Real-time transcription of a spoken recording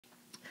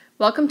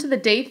Welcome to the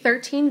Day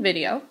 13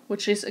 video,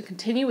 which is a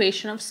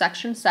continuation of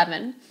Section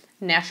 7,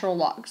 Natural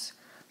Logs.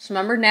 So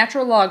remember,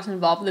 natural logs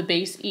involve the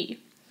base e.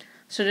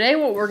 So today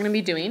what we're going to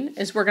be doing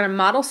is we're going to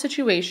model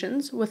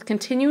situations with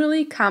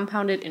continually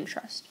compounded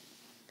interest.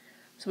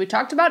 So we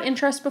talked about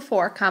interest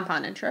before,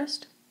 compound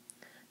interest.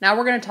 Now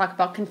we're going to talk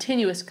about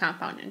continuous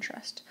compound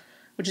interest,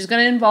 which is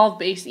going to involve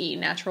base e,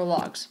 natural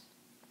logs.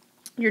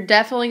 You're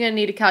definitely going to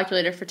need a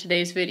calculator for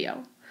today's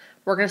video.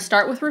 We're going to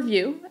start with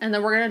review, and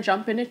then we're going to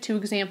jump into 2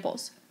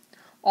 examples.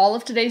 All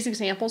of today's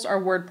examples are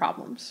word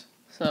problems,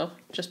 so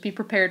just be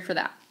prepared for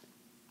that.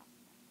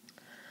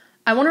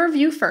 I want to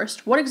review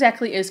first what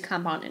exactly is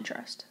compound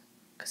interest,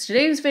 because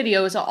today's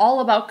video is all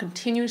about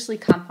continuously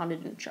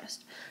compounded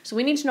interest. So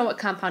we need to know what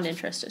compound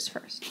interest is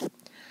first. I'm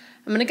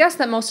going to guess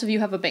that most of you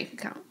have a bank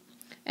account,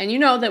 and you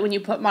know that when you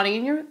put money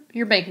in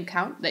your bank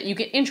account, that you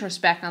get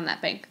interest back on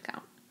that bank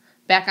account,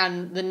 back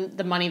on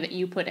the money that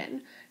you put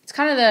in. It's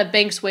kind of the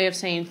bank's way of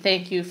saying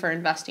thank you for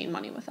investing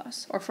money with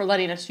us, or for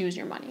letting us use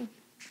your money.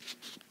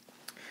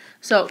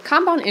 So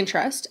compound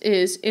interest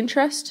is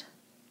interest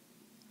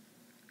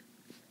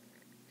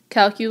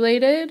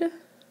calculated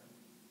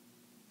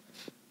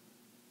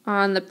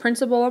on the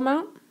principal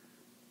amount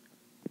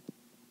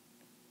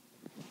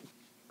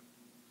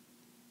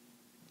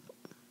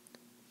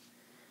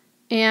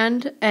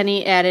and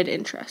any added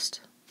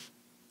interest.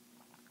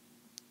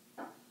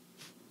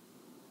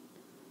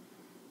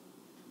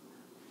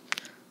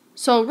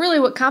 So really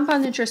what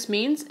compound interest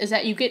means is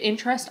that you get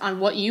interest on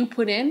what you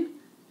put in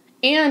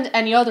and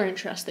any other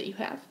interest that you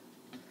have.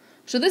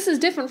 So this is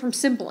different from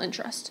simple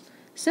interest.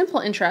 Simple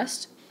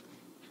interest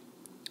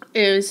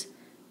is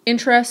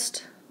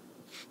interest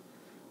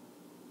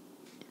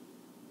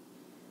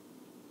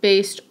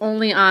based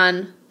only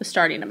on the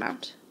starting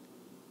amount.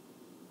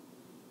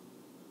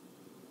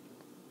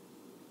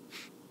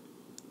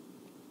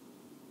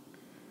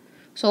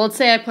 So let's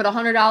say I put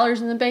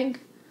 $100 in the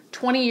bank.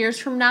 20 years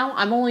from now,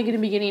 I'm only going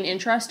to be getting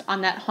interest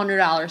on that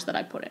 $100 that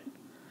I put in.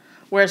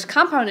 Whereas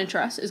compound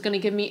interest is going to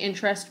give me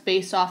interest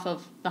based off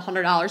of the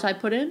 $100 I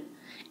put in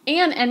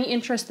and any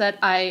interest that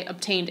I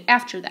obtained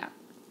after that.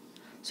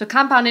 So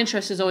compound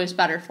interest is always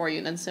better for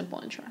you than simple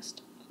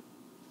interest.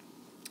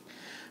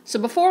 So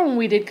before, when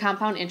we did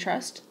compound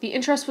interest, the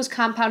interest was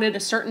compounded a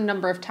certain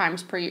number of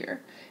times per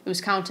year. It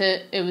was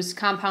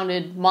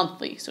compounded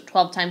monthly, so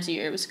 12 times a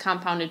year. It was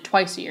compounded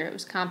twice a year. It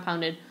was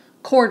compounded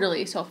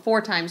quarterly, so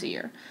 4 times a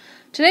year.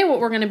 Today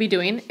what we're going to be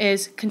doing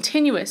is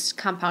continuous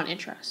compound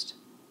interest.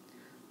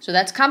 So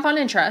that's compound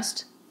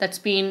interest that's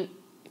being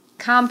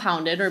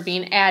compounded or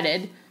being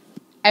added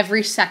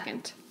every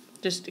second,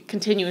 just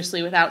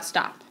continuously without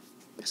stop.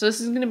 So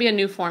this is going to be a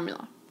new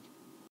formula.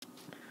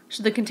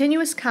 So the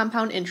continuous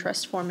compound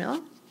interest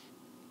formula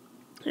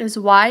is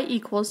y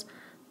equals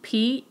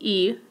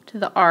PE to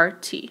the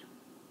RT.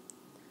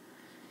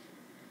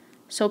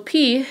 So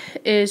P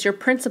is your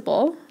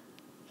principal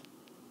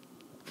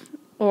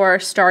or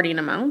starting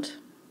amount.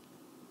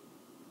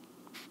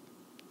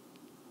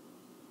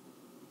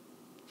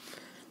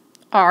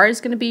 R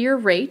is going to be your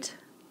rate.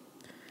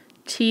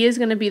 T is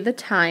going to be the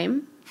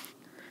time.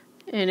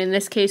 And in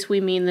this case,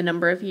 we mean the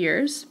number of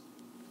years.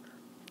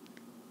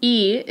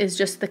 E is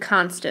just the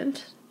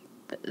constant.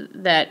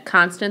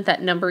 That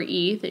number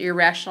E, that your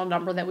rational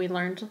number that we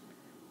learned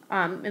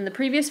in the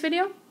previous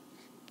video.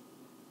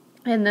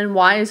 And then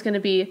Y is going to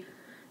be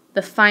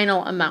the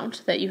final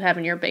amount that you have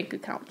in your bank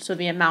account. So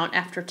the amount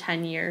after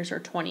 10 years or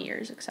 20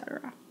 years,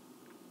 etc.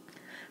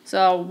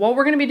 So what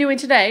we're going to be doing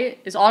today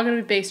is all going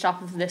to be based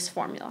off of this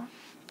formula.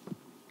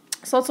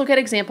 So let's look at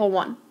example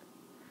 1.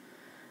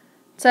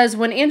 It says,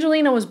 when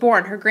Angelina was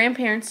born, her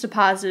grandparents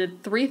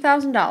deposited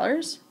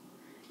 $3,000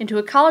 into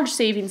a college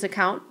savings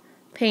account,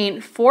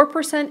 paying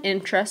 4%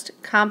 interest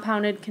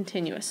compounded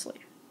continuously.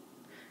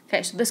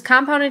 Okay, so this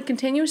compounded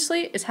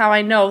continuously is how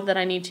I know that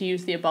I need to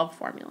use the above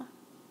formula.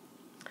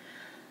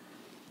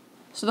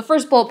 So the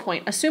first bullet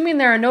point, assuming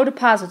there are no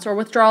deposits or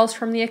withdrawals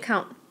from the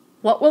account,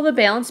 what will the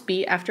balance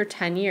be after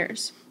 10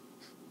 years?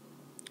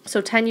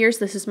 So 10 years,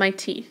 this is my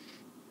T.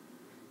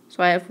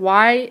 So I have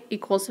y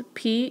equals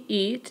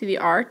PE to the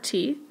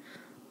RT.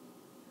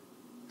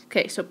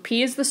 Okay, so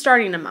P is the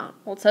starting amount.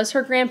 Well, it says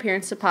her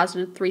grandparents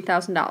deposited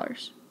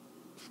 $3,000.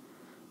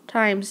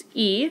 Times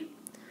E,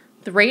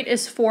 the rate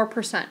is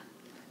 4%.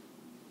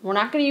 We're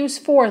not going to use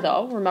 4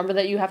 though. Remember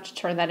that you have to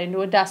turn that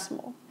into a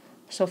decimal.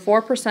 So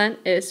 4%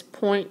 is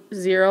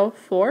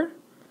 0.04, and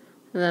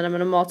then I'm going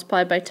to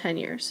multiply by 10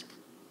 years.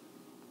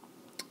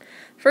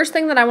 First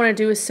thing that I want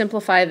to do is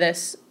simplify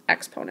this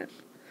exponent.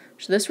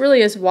 So this really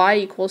is y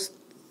equals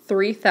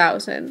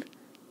 3,000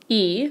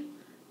 e,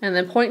 and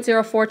then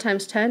 0.04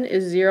 times 10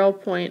 is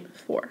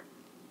 0.4.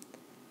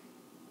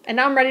 And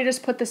now I'm ready to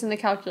just put this in the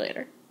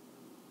calculator.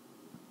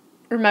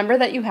 Remember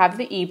that you have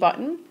the e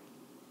button.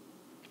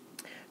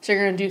 So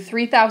you're going to do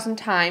 3,000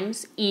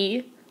 times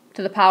e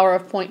to the power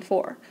of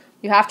 0.4.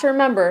 You have to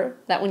remember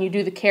that when you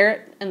do the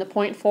caret and the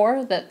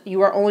 0.4, that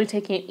you are only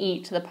taking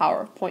e to the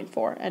power of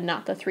 0.4 and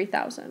not the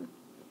 3,000.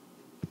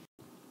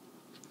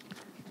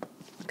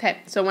 Okay,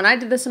 so when I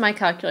did this in my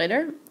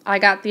calculator, I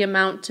got the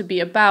amount to be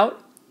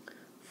about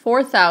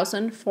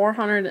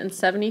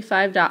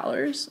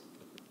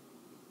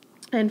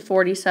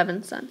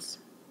 $4,475.47.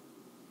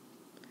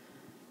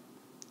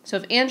 So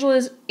if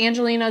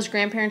Angelina's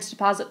grandparents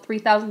deposit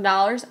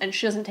 $3,000 and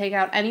she doesn't take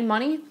out any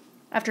money,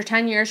 after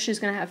 10 years she's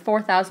going to have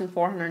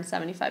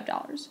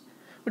 $4,475,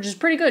 which is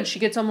pretty good. She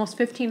gets almost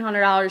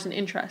 $1,500 in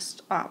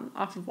interest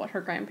off of what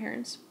her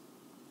grandparents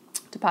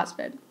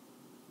deposited.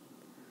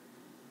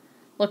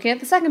 Looking at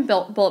the second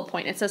bullet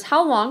point, it says,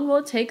 how long will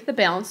it take the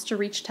balance to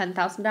reach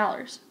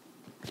 $10,000?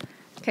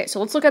 Okay, so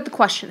let's look at the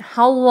question.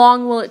 How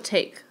long will it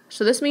take?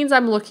 So this means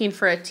I'm looking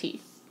for a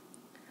t.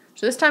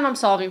 So this time I'm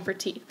solving for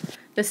t.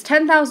 This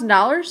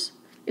 $10,000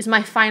 is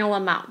my final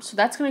amount, so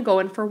that's going to go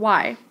in for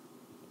y.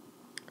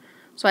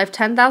 So I have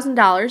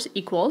 $10,000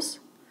 equals,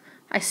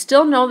 I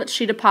still know that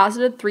she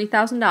deposited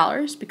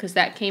 $3,000 because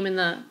that came in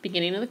the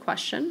beginning of the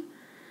question,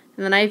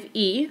 and then I have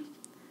e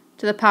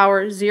to the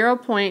power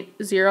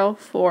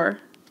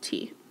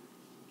 0.04t.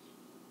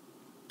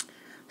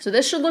 So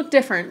this should look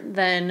different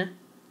than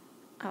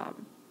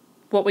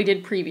what we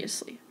did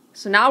previously.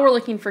 So now we're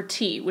looking for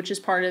t, which is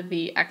part of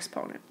the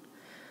exponent.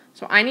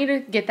 So I need to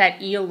get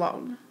that e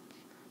alone.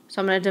 So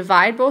I'm going to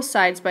divide both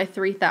sides by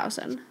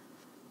 3,000.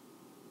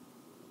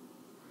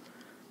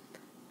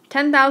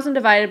 10,000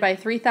 divided by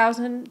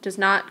 3,000 does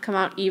not come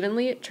out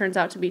evenly. It turns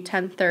out to be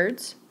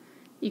 10/3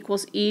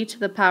 equals e to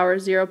the power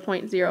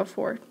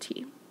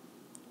 0.04t.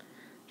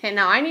 Okay,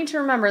 now I need to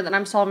remember that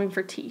I'm solving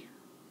for t.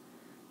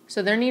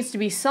 So there needs to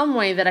be some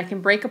way that I can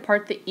break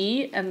apart the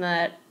e and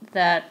that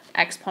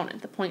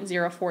exponent, the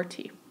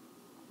 0.04t.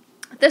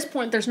 At this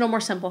point, there's no more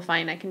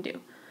simplifying I can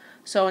do.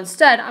 So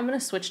instead, I'm going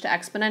to switch to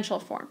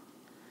exponential form.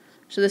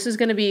 So this is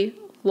going to be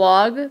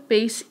log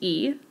base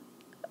e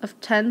of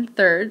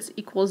 10/3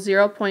 equals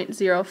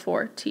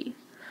 0.04t.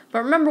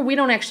 But remember, we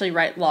don't actually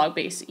write log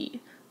base e.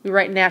 We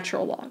write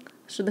natural log.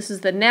 So this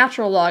is the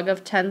natural log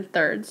of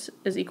 10/3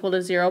 is equal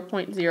to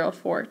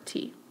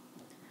 0.04t.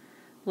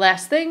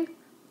 Last thing,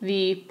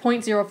 the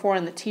 0.04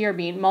 and the t are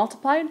being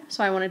multiplied,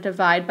 so I want to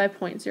divide by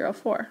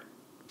 0.04.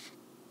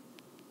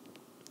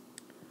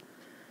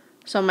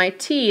 So my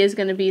t is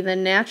going to be the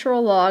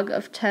natural log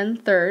of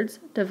 10/3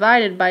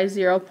 divided by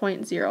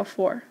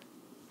 0.04.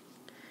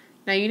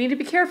 Now you need to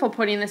be careful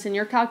putting this in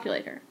your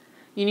calculator.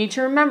 You need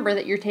to remember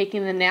that you're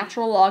taking the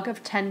natural log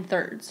of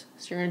 10/3.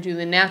 So you're going to do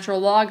the natural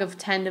log of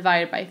 10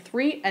 divided by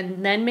 3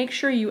 and then make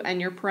sure you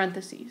end your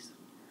parentheses.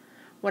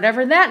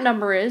 Whatever that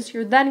number is,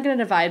 you're then going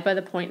to divide by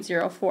the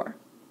 0.04.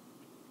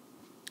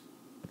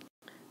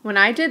 When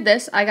I did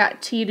this, I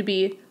got t to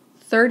be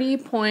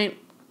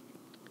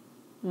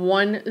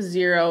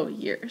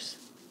 30.10 years.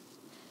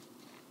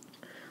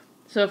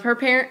 So if her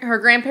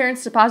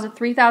grandparents deposit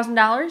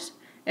 $3,000,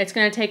 it's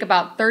going to take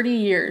about 30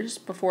 years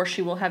before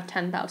she will have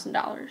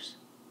 $10,000.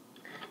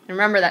 And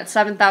remember that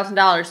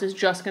 $7,000 is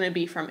just going to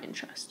be from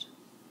interest.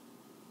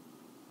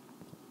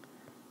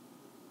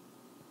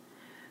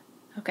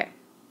 Okay.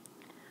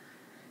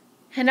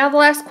 And now the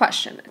last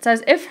question. It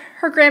says, if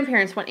her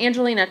grandparents want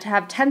Angelina to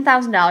have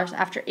 $10,000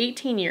 after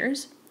 18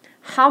 years,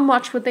 how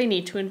much would they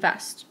need to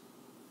invest?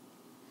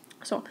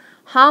 So,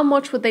 how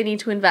much would they need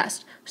to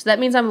invest? So that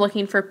means I'm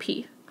looking for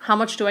P. How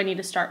much do I need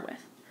to start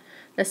with?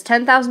 This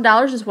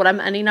 $10,000 is what I'm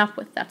ending up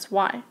with. That's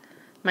Y.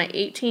 My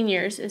 18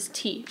 years is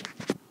T.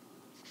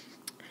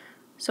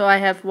 So I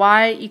have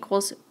Y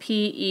equals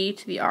PE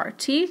to the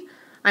RT.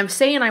 I'm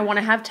saying I want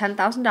to have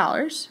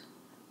 $10,000.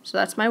 So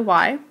that's my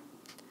Y.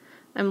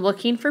 I'm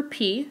looking for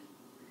P,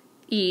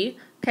 E.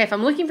 Okay, if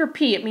I'm looking for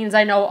P, it means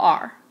I know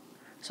R.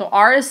 So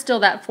R is still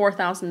that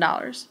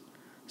 $4,000.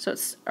 So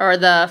it's, or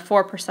the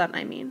 4%,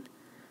 I mean.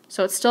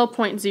 So it's still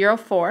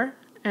 0.04,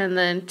 and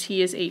then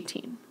T is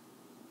 18.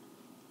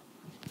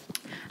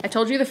 I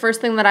told you the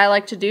first thing that I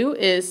like to do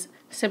is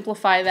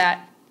simplify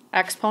that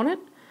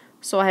exponent.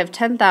 So I have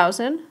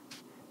 10,000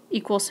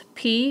 equals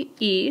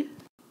PE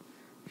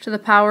to the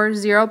power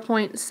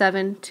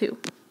 0.72.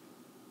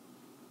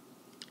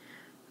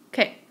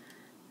 Okay,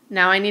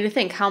 now I need to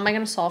think, how am I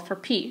going to solve for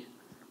P?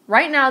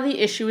 Right now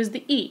the issue is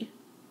the E.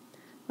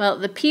 Well,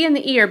 the P and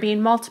the E are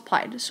being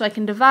multiplied, so I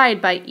can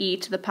divide by E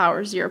to the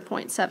power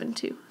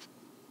 0.72.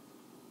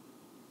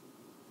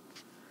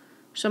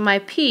 So my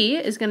P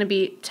is going to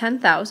be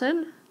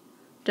 10,000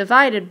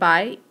 divided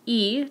by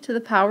E to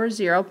the power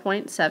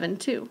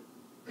 0.72.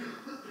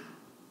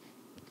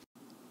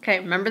 Okay,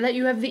 remember that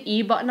you have the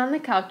E button on the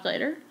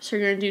calculator, so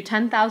you're going to do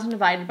 10,000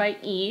 divided by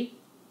E,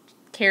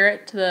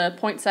 caret to the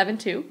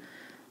 0.72.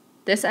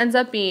 This ends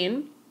up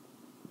being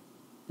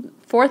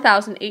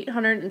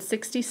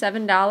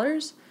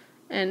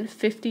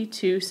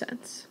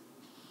 $4,867.52.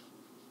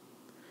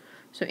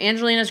 So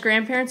Angelina's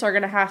grandparents are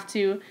going to have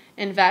to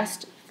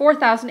invest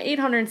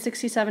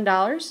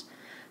 $4,867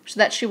 so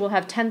that she will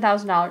have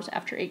 $10,000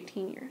 after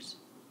 18 years.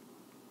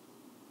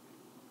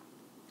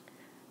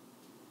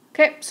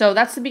 Okay, so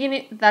that's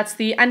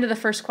the end of the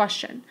first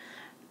question.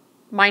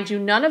 Mind you,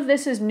 none of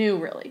this is new,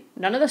 really.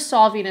 None of the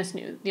solving is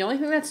new. The only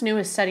thing that's new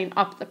is setting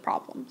up the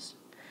problems.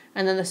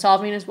 And then the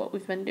solving is what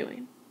we've been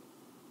doing.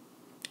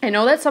 I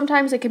know that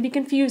sometimes it can be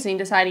confusing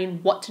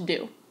deciding what to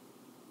do.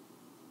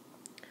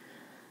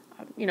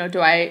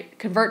 Do I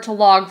convert to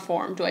log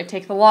form? Do I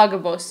take the log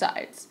of both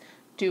sides?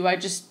 Do I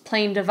just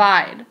plain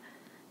divide?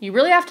 You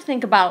really have to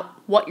think about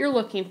what you're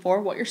looking for,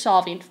 what you're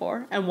solving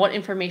for, and what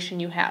information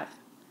you have,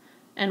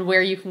 and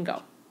where you can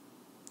go.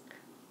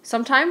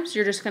 Sometimes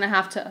you're just going to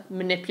have to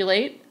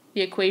manipulate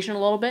the equation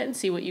a little bit and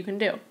see what you can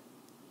do.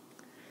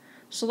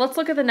 So let's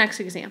look at the next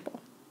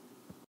example.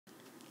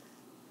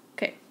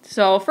 Okay,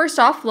 so first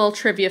off, a little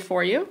trivia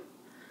for you.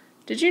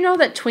 Did you know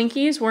that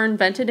Twinkies were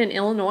invented in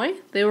Illinois?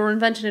 They were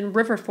invented in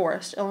River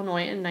Forest,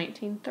 Illinois in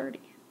 1930.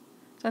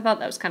 So I thought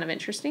that was kind of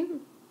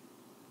interesting.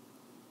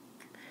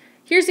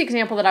 Here's the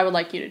example that I would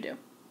like you to do.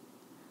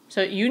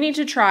 So you need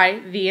to try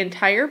the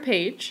entire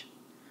page,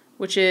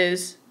 which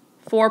is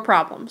 4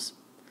 problems.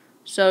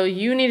 So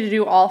you need to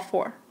do all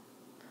 4.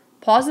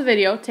 Pause the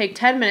video, take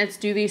 10 minutes,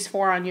 do these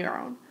 4 on your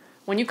own.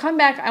 When you come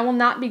back, I will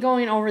not be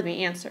going over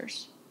the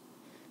answers.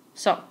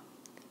 So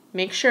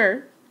make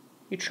sure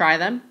you try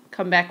them,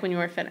 come back when you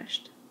are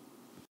finished.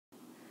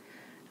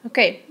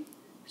 Okay,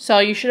 so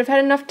you should have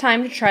had enough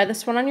time to try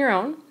this one on your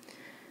own.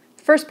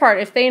 First part,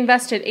 if they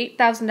invested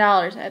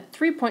 $8,000 at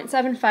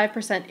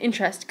 3.75%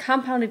 interest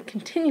compounded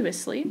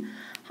continuously,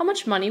 how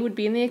much money would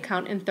be in the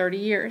account in 30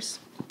 years?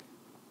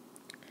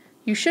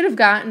 You should have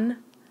gotten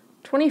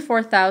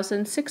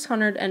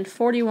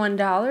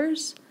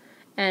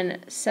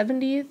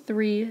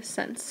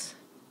 $24,641.73.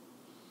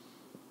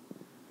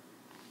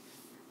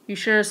 You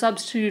should have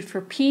substituted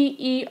for P,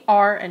 E,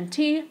 R, and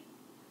T,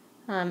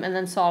 and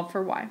then solved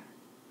for Y.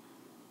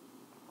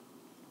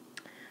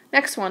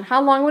 Next one,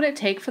 how long would it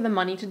take for the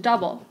money to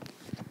double?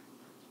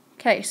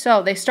 Okay,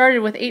 so they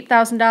started with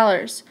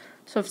 $8,000.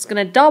 So if it's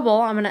going to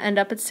double, I'm going to end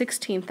up at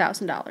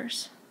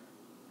 $16,000.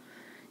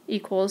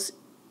 Equals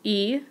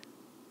E.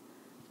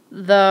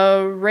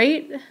 The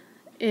rate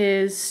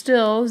is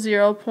still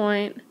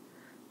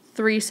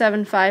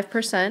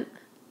 0.375%.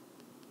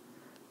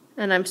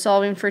 And I'm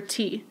solving for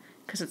T,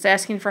 because it's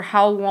asking for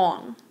how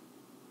long.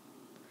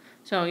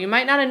 So you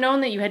might not have known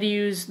that you had to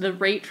use the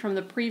rate from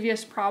the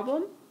previous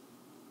problem,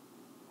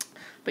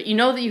 but you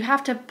know that you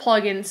have to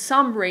plug in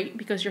some rate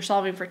because you're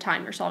solving for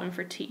time, you're solving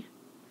for T.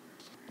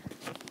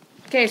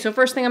 Okay, so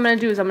first thing I'm going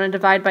to do is I'm going to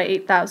divide by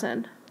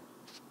 8,000.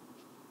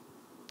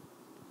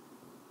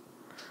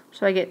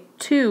 So I get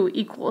 2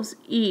 equals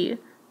E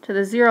to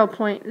the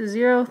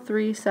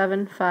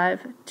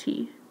 0.0375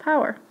 T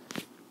power.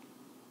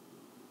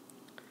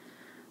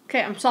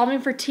 Okay, I'm solving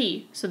for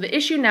T, so the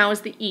issue now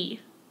is the E.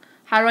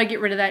 How do I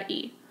get rid of that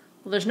E?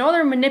 Well, there's no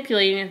other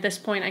manipulating at this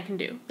point I can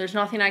do. There's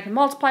nothing I can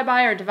multiply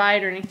by or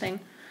divide or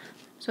anything.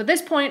 So at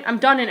this point, I'm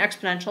done in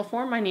exponential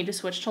form. I need to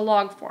switch to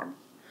log form.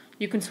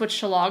 You can switch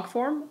to log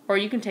form, or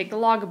you can take the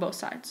log of both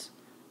sides.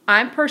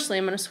 I'm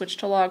going to switch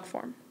to log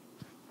form.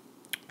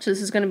 So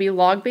this is going to be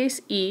log base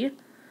E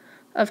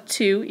of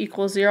 2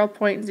 equals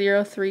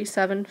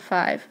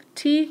 0.0375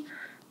 T.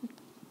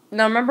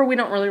 Now remember, we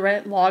don't really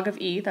write log of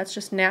E. That's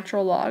just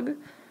natural log.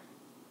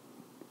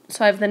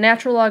 So I have the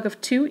natural log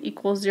of 2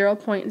 equals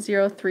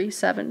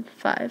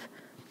 0.0375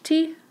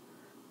 T.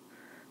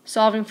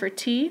 Solving for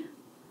T,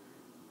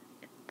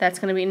 that's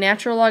going to be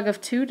natural log of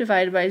 2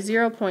 divided by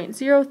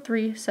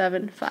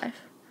 0.0375.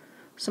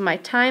 So my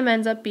time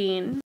ends up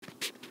being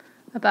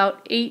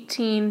about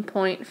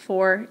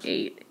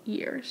 18.48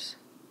 years.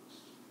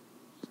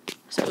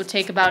 So it would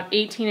take about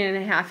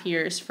 18.5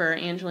 years for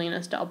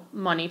Angelina's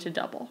money to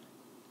double.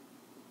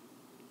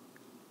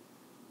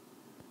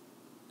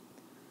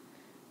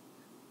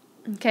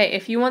 Okay,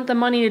 if you want the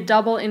money to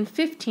double in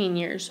 15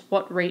 years,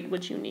 what rate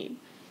would you need?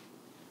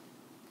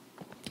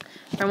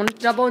 If I want it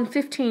to double in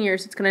 15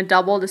 years, it's going to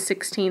double to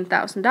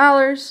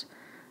 $16,000.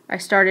 I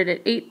started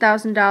at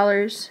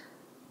 $8,000.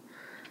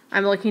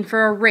 I'm looking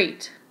for a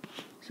rate.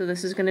 So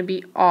this is going to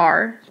be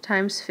R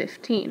times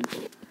 15.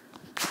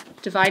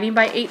 Dividing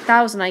by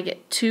 8,000, I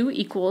get 2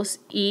 equals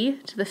E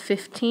to the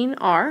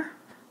 15R.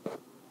 I'm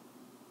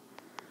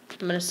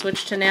going to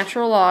switch to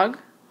natural log,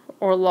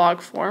 or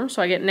log form,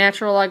 so I get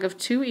natural log of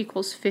 2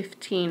 equals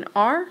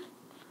 15R.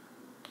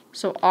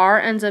 So R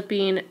ends up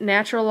being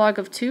natural log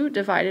of 2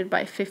 divided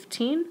by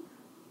 15.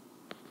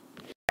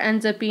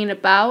 Ends up being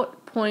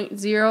about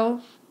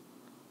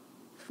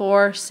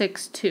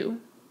 0.0462.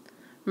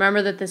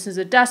 Remember that this is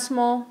a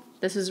decimal.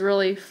 This is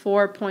really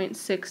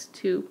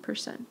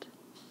 4.62%.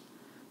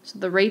 So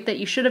the rate that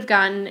you should have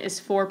gotten is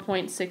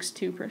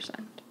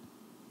 4.62%.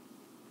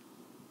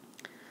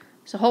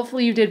 So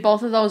hopefully you did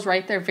both of those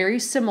right. They're very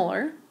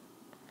similar.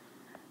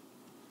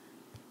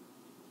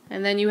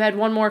 And then you had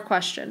one more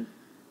question.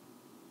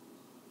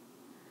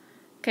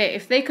 Okay,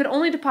 if they could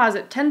only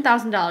deposit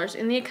 $10,000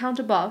 in the account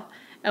above,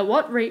 at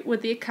what rate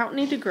would the account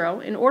need to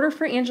grow in order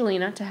for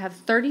Angelina to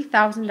have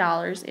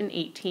 $30,000 in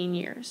 18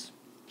 years?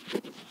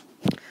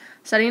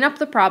 Setting up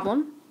the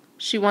problem,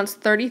 she wants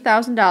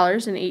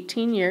 $30,000 in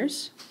 18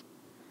 years.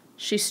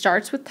 She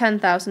starts with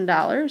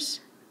 $10,000.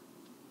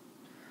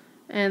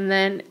 And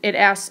then it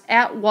asks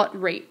at what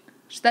rate.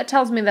 So that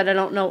tells me that I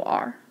don't know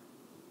R.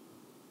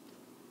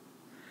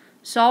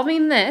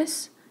 Solving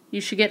this,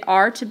 you should get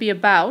R to be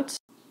about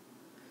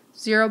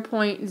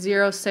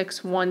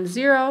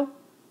 0.0610,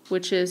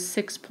 which is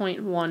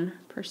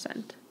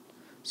 6.1%.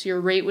 So your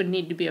rate would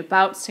need to be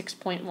about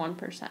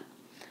 6.1%.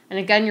 And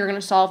again, you're going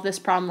to solve this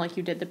problem like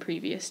you did the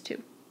previous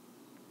two.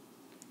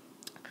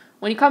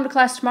 When you come to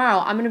class tomorrow,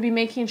 I'm going to be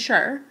making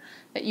sure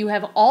that you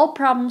have all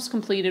problems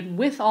completed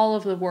with all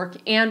of the work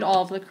and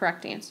all of the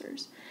correct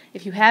answers.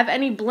 If you have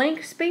any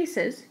blank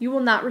spaces, you will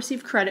not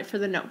receive credit for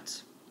the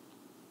notes.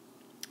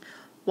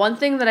 One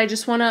thing that I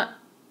just want to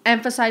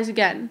emphasize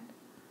again,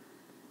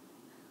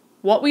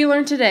 what we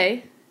learned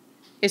today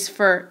is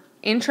for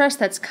interest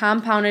that's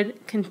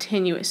compounded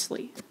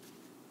continuously.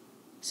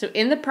 So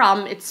in the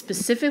problem, it's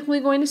specifically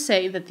going to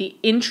say that the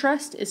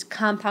interest is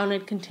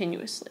compounded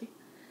continuously.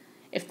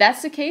 If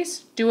that's the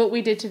case, do what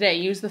we did today.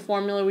 Use the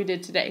formula we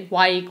did today,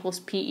 y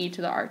equals PE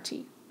to the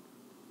RT.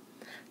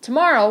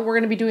 Tomorrow, we're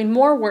going to be doing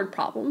more word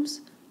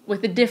problems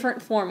with a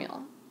different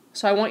formula.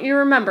 So I want you to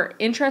remember,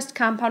 interest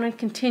compounded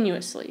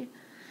continuously.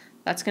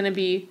 That's going to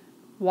be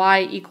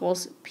y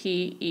equals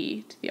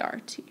PE to the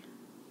RT.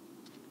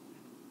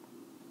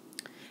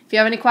 If you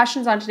have any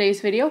questions on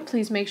today's video,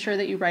 please make sure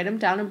that you write them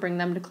down and bring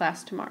them to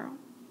class tomorrow.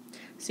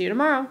 See you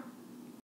tomorrow.